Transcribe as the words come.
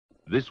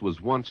This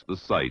was once the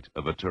site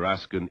of a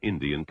Tarascan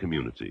Indian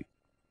community.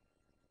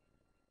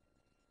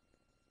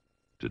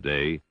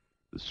 Today,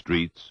 the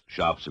streets,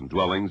 shops, and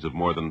dwellings of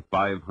more than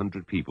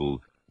 500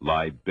 people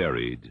lie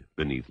buried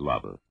beneath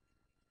lava.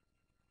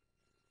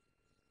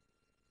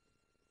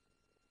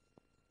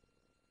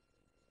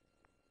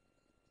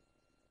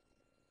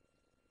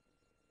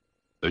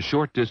 A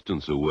short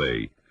distance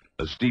away,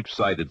 a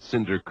steep-sided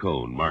cinder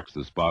cone marks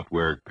the spot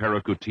where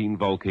Paricutin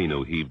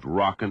volcano heaved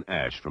rock and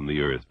ash from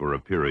the earth for a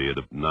period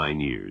of 9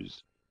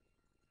 years.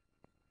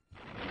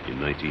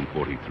 In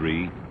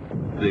 1943,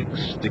 thick,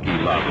 sticky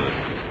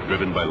lava,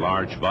 driven by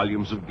large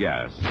volumes of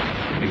gas,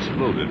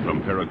 exploded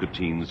from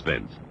Paricutin's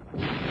vent.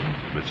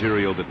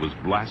 Material that was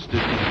blasted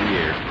into the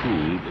air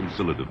cooled and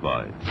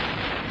solidified.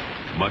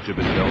 Much of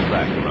it fell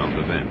back around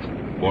the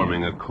vent,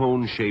 forming a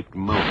cone-shaped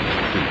mountain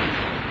of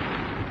cinder.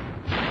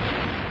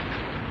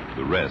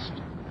 The rest,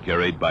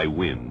 carried by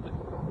wind,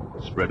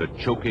 spread a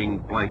choking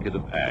blanket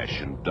of ash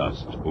and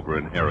dust over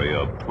an area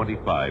of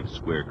 25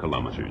 square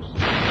kilometers.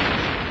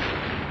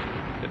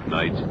 At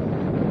night,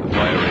 the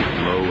fiery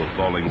glow of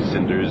falling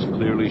cinders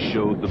clearly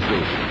showed the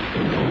buildings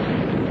of the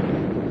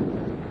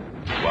cone,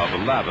 while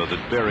the lava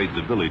that buried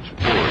the village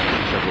poured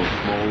from several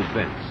small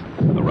vents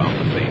around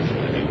the base of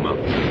the new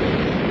mountain.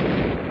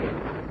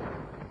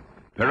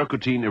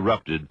 Paricutin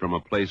erupted from a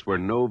place where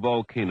no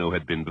volcano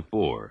had been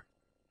before.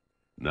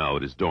 Now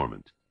it is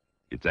dormant.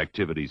 Its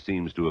activity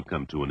seems to have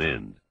come to an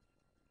end.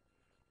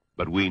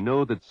 But we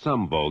know that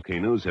some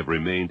volcanoes have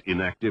remained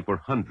inactive for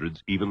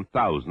hundreds, even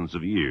thousands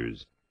of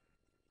years,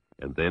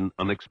 and then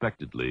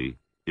unexpectedly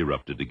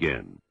erupted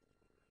again.